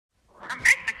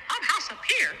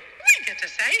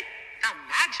say the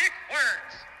magic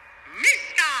words.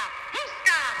 Miska,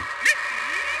 Muska,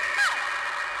 Missy-mo.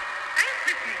 Say it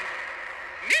with me.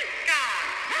 Miska,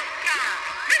 Muska,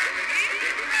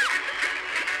 Missy-mo.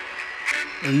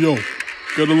 Hey yo,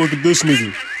 gotta look at this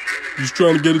nigga. He's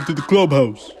trying to get into the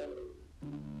clubhouse.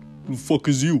 Who the fuck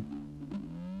is you?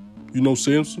 You know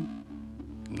Samson?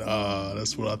 Nah,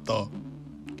 that's what I thought.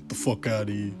 Get the fuck out of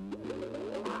here.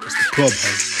 It's the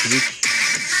clubhouse, bitch.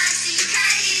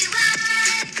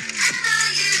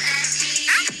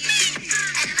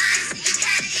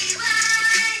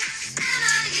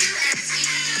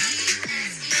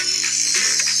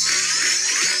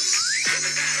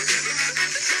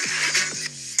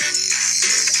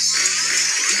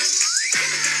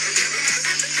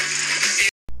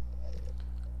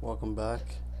 Welcome back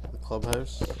to the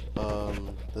clubhouse.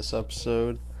 This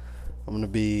episode, I'm gonna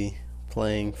be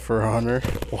playing For Honor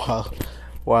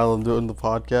while I'm doing the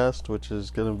podcast, which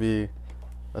is gonna be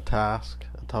a tough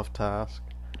task,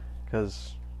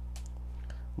 because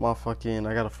I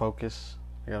gotta focus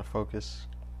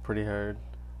pretty hard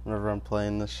whenever I'm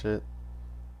playing this shit,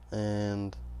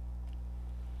 and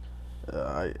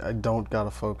I don't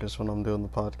gotta focus when I'm doing the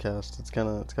podcast. It's kind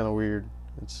of weird.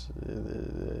 It's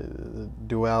the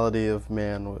duality of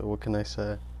man. What can I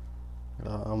say?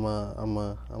 I'm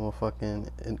a fucking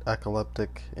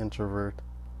epileptic introvert.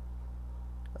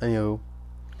 Anywho,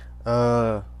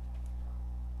 I'm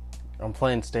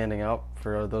playing standing up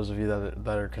for those of you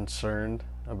that are concerned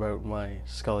about my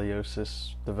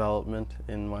scoliosis development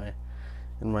in my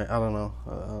I don't know.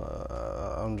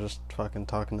 I'm just fucking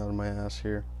talking out of my ass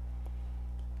here.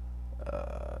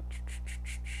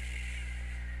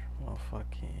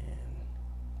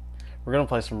 We're gonna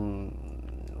play some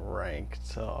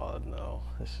ranked. Oh no,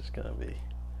 this is gonna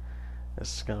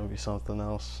be something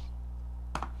else.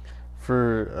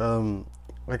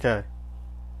 Okay.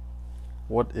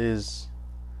 What is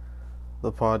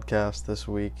the podcast this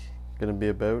week gonna be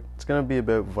about? It's gonna be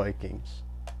about Vikings.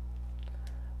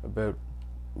 About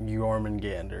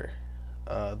Jormungandr,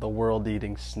 the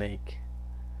world-eating snake.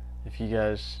 If you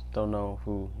guys don't know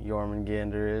who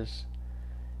Jormungandr is,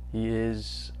 he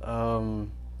is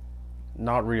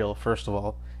not real. First of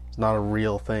all, it's not a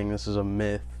real thing. This is a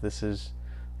myth. This is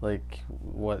like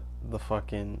what the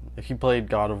fucking, if you played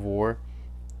God of War,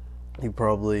 you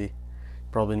probably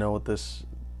know what this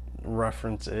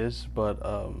reference is, but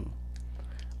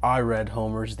I read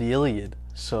Homer's The Iliad,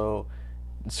 so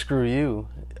screw you.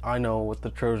 I know what the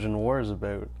Trojan War is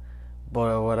about,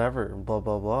 but whatever, blah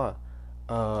blah blah.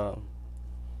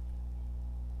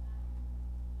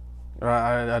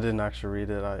 I didn't actually read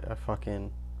it. I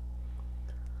fucking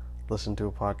listened to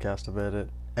a podcast about it.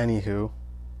 Anywho,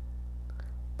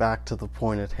 back to the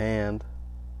point at hand.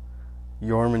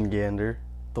 Jormungandr,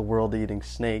 the world-eating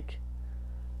snake.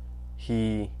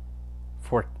 He's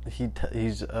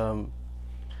kind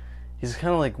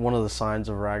of like one of the signs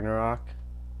of Ragnarok.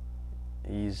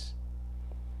 He's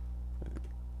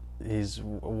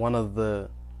one of the,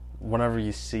 whenever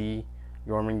you see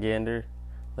Jormungandr,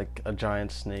 like a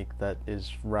giant snake that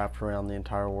is wrapped around the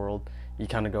entire world, you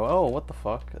kind of go, oh, what the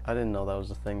fuck? I didn't know that was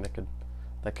a thing that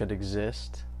could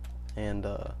exist, and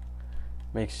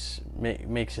makes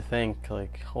you think,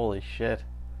 like, holy shit,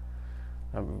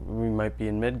 we might be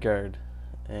in Midgard.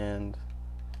 And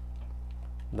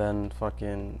then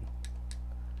fucking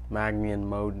Magni and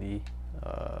Modi,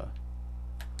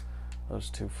 those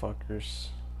two fuckers,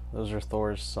 those are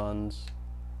Thor's sons.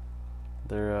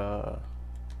 They're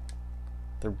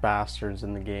bastards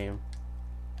in the game.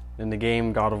 In the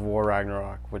game God of War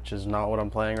Ragnarok, which is not what I'm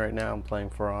playing right now. I'm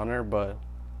playing For Honor, but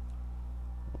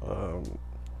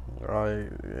I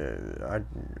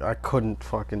couldn't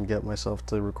fucking get myself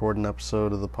to record an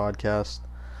episode of the podcast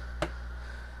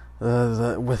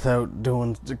without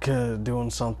doing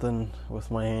something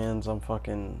with my hands. I'm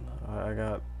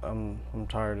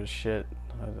tired as shit.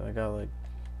 I got like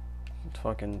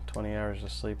fucking 20 hours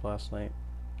of sleep last night.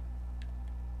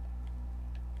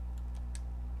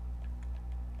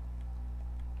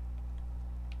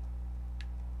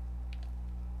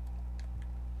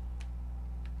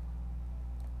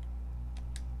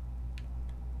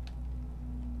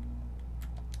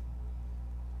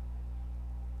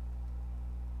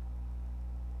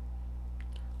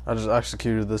 I just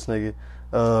executed this nigga.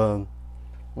 I don't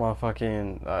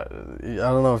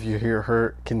know if you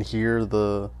can hear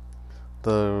the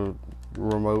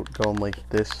remote going like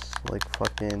this, like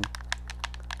fucking.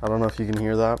 I don't know if you can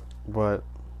hear that, but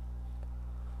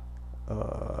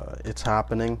it's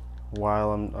happening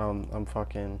while I'm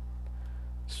fucking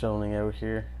stoning out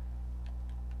here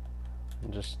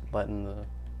and just letting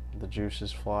the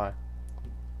juices fly.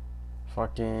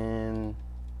 Fucking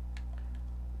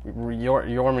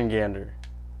Jormungandr.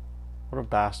 What a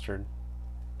bastard.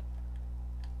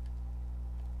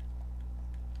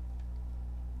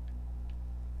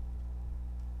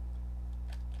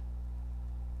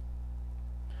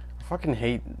 I fucking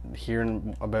hate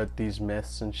hearing about these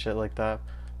myths and shit like that.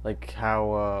 Like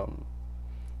how,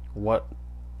 what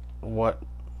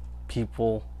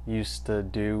people used to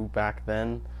do back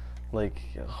then.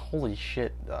 Like, holy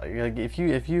shit. Like, if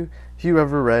you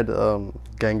ever read,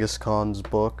 Genghis Khan's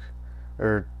book,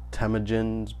 or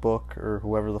Temujin's book, or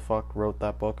whoever the fuck wrote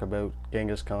that book about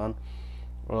Genghis Khan,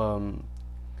 some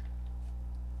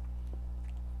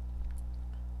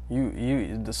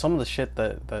of the shit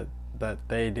that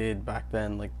they did back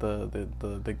then, like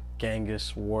the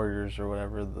Genghis warriors or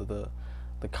whatever, the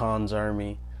Khan's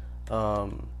army,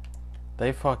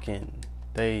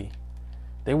 they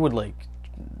would like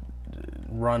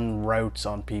run routes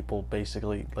on people,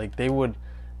 basically. Like they would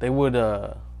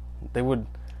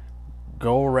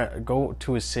go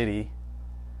to a city,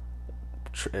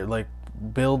 like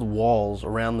build walls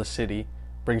around the city,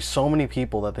 bring so many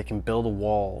people that they can build a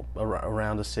wall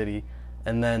around a city,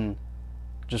 and then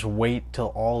just wait till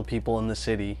all the people in the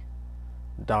city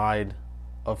died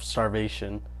of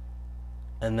starvation,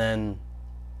 and then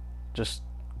just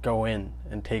go in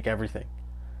and take everything.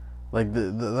 Like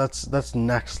that's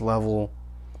next level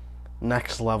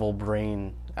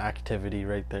brain activity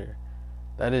right there.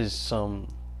 That is some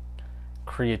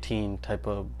creatine type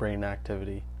of brain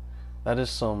activity. That is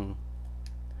some,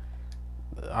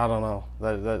 I don't know.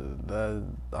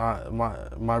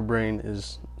 My brain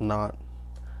is not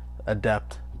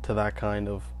adept to that kind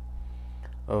of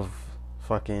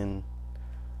fucking,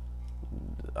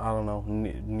 I don't know,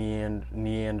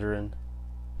 Neanderin.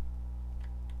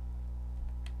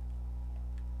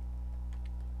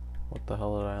 What the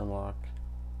hell did I unlock?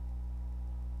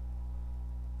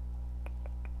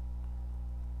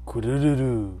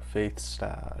 Kudududu, Faith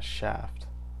Shaft.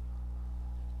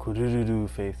 Kudududu,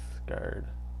 Faith Guard.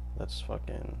 That's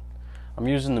fucking... I'm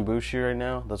using Nobushi right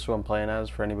now. That's who I'm playing as.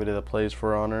 For anybody that plays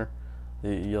For Honor,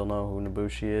 you'll know who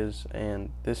Nobushi is.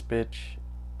 And this bitch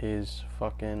is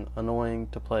fucking annoying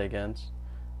to play against.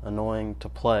 Annoying to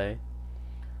play.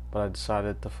 But I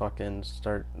decided to fucking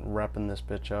start repping this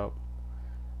bitch up.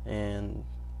 And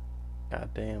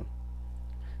goddamn,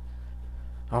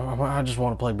 I just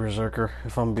want to play Berserker.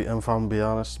 If I'm be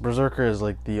honest, Berserker is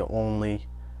like the only.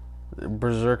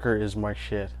 Berserker is my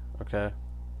shit. Okay,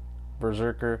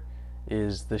 Berserker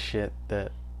is the shit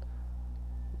that,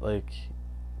 like,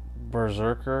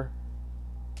 Berserker.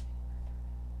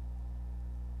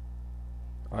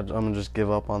 I'm gonna just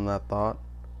give up on that thought.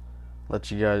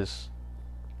 Let you guys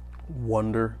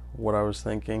wonder what I was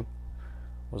thinking.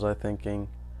 Was I thinking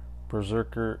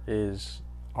Berserker is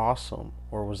awesome,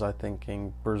 or was I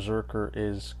thinking Berserker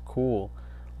is cool?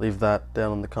 Leave that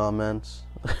down in the comments.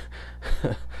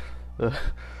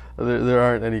 There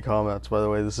aren't any comments, by the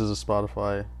way. This is a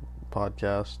Spotify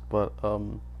podcast, but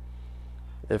I'm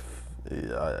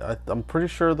pretty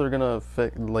sure they're gonna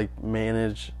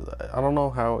manage. I don't know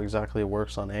how exactly it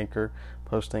works on Anchor,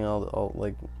 posting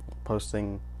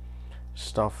posting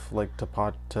stuff like to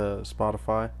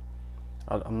Spotify.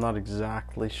 I'm not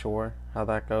exactly sure how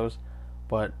that goes,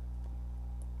 but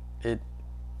it's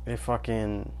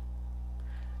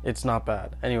not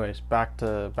bad. Anyways, back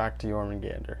to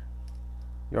Jormungandr.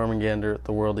 Jormungandr,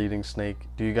 the world-eating snake.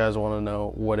 Do you guys want to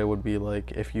know what it would be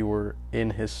like if you were in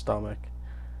his stomach?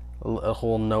 A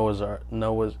whole Noah's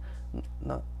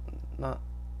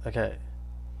okay.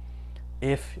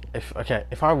 If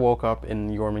I woke up in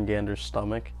Jormungandr's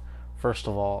stomach, first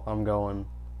of all, I'm going,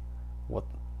 what?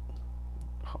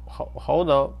 Hold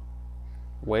up,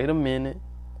 wait a minute,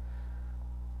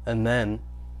 and then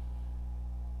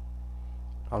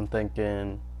I'm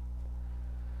thinking,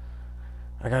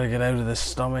 I gotta get out of this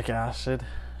stomach acid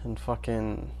and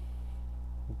fucking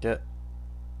get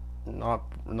not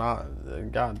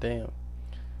goddamn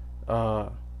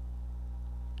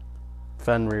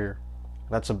Fenrir.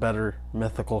 That's a better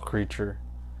mythical creature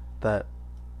that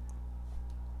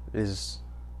is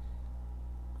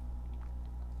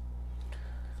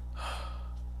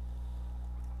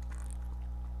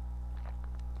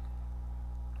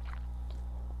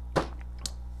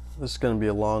This is going to be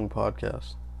a long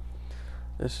podcast.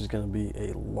 This is going to be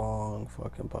a long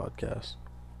fucking podcast.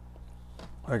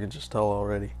 I can just tell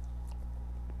already.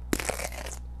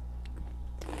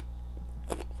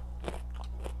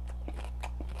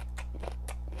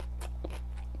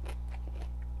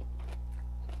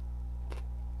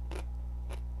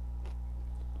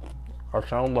 I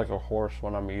sound like a horse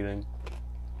when I'm eating.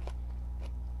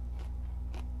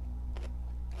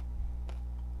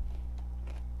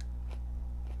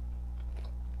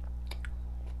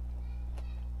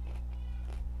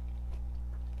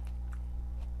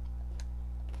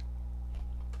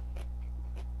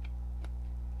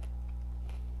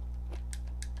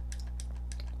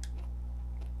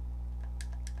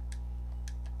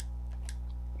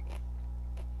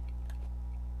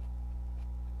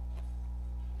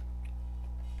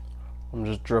 I'm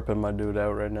just dripping my dude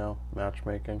out right now,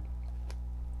 matchmaking.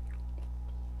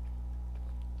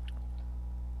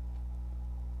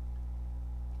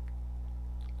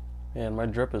 Man, my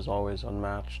drip is always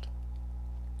unmatched.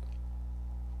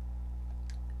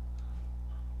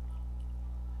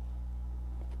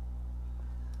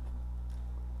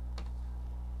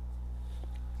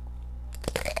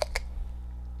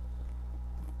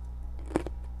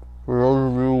 For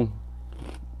those of you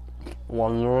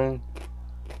wondering,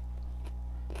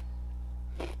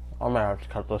 I'm gonna have to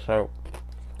cut this out.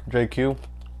 JQ,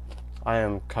 I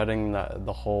am cutting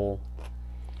the whole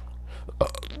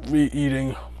meat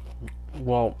eating.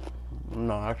 Well,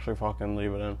 no, actually fucking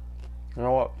leave it in. You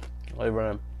know what? Leave it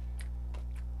in.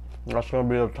 That's gonna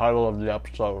be the title of the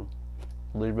episode.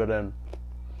 Leave it in.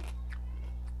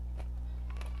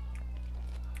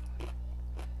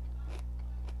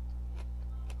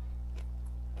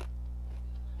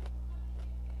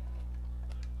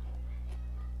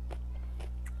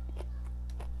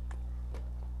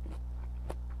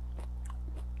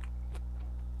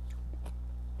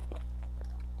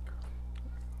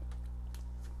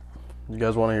 You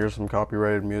guys want to hear some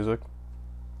copyrighted music?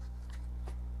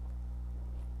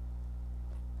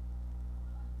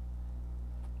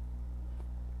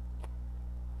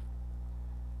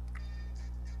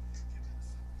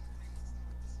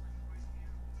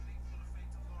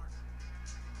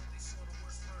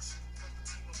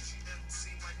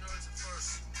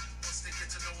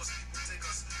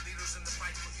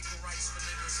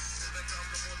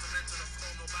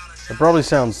 It probably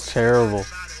sounds terrible.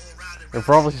 It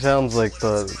probably sounds like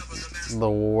the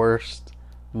worst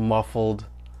muffled.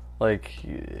 Like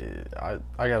I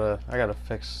gotta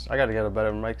get a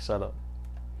better mic setup.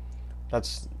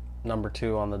 That's number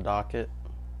 2 on the docket.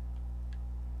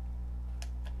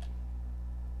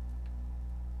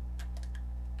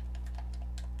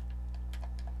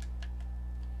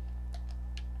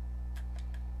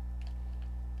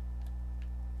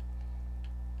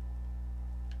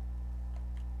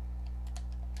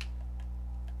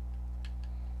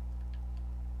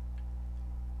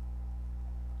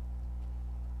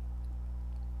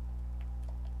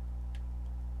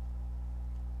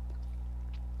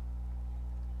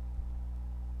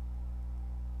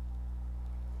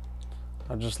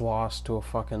 I just lost to a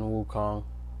fucking Wukong.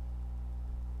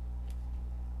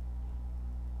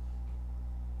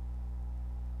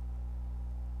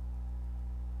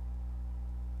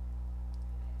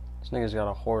 This nigga's got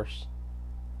a horse.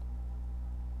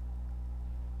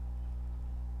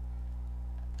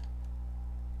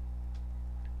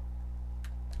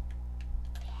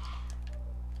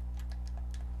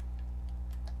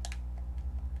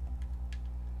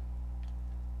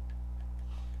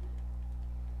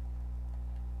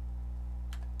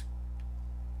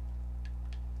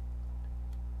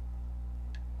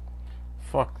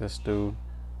 Fuck this dude.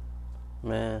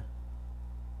 Man.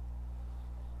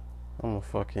 I'm a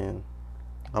fucking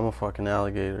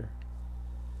alligator.